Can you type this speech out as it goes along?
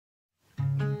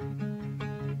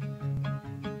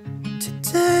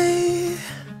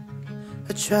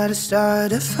I try to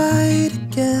start a fight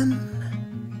again,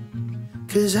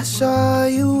 'cause I saw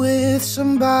you with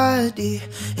somebody,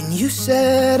 and you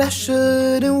said I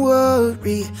shouldn't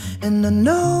worry. And I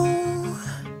know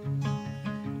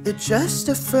you're just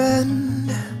a friend,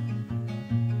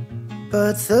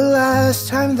 but the last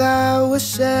time that was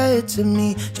said to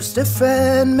me, just a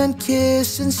friend meant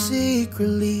kissing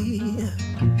secretly.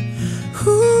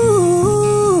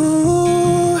 Ooh,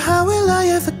 how will I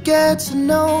ever get to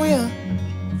know you?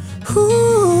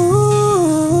 Ooh,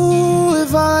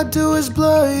 if all I do is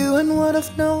blur you and what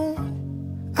I've known.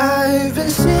 I've been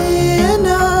seeing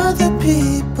other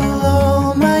people,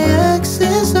 all my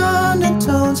exes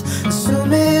undertones,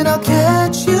 assuming I'll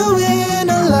catch you in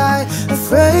a lie,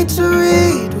 afraid to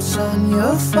read what's on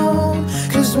your phone.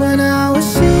 'Cause when I was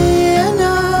seeing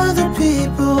other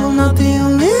people, not the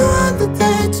only one that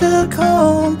they took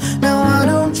home. Now I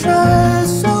don't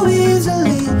trust so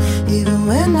easily, even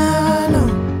when I know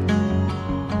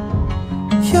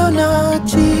you're not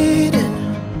cheating.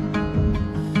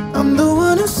 I'm the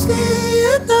one who's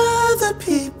seeing other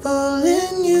people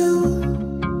in you.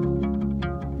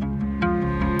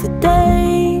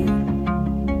 Today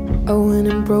I went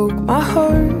and broke my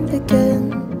heart again,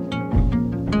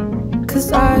 'cause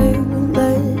I won't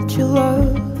let you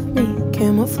love me,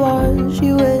 camouflage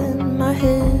you in my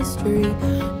history.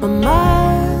 My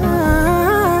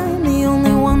mind, the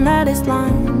only one that is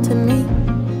lying to me.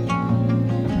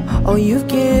 All you've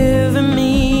given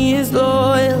me is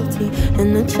loyalty and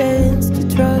the chance to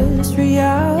trust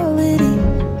reality.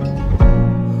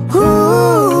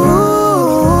 Ooh,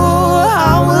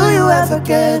 how will you ever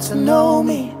get to know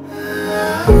me?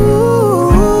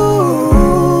 Ooh,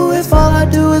 if all I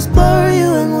do is blur you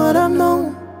and what I know.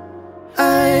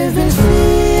 I've been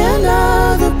seeing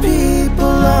other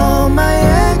people, all my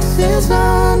exes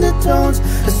undertones,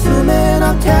 assuming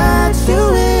I'll catch you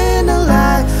in a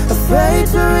lie, afraid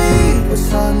to read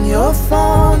what's on your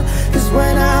phone. 'Cause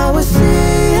when I was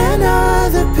seeing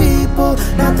other people,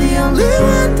 not the only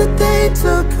one that they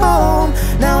took home.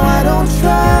 Now I don't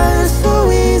trust so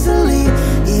easily,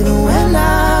 even when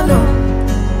I know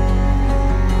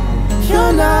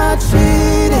you're not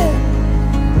cheating.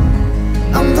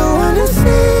 I'm the one who's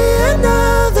seeing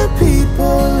other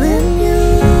people in you.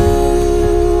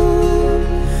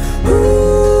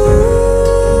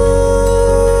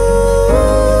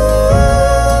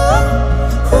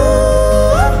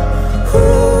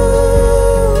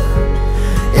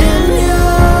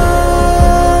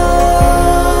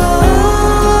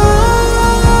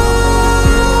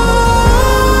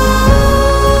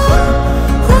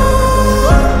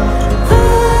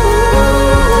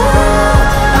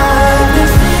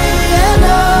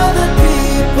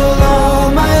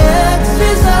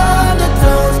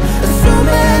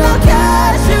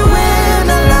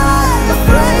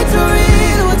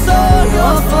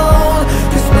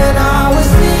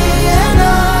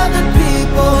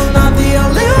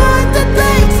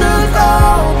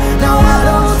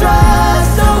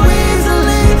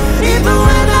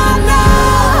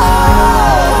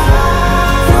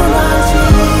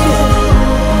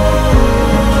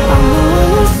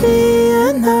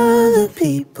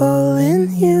 People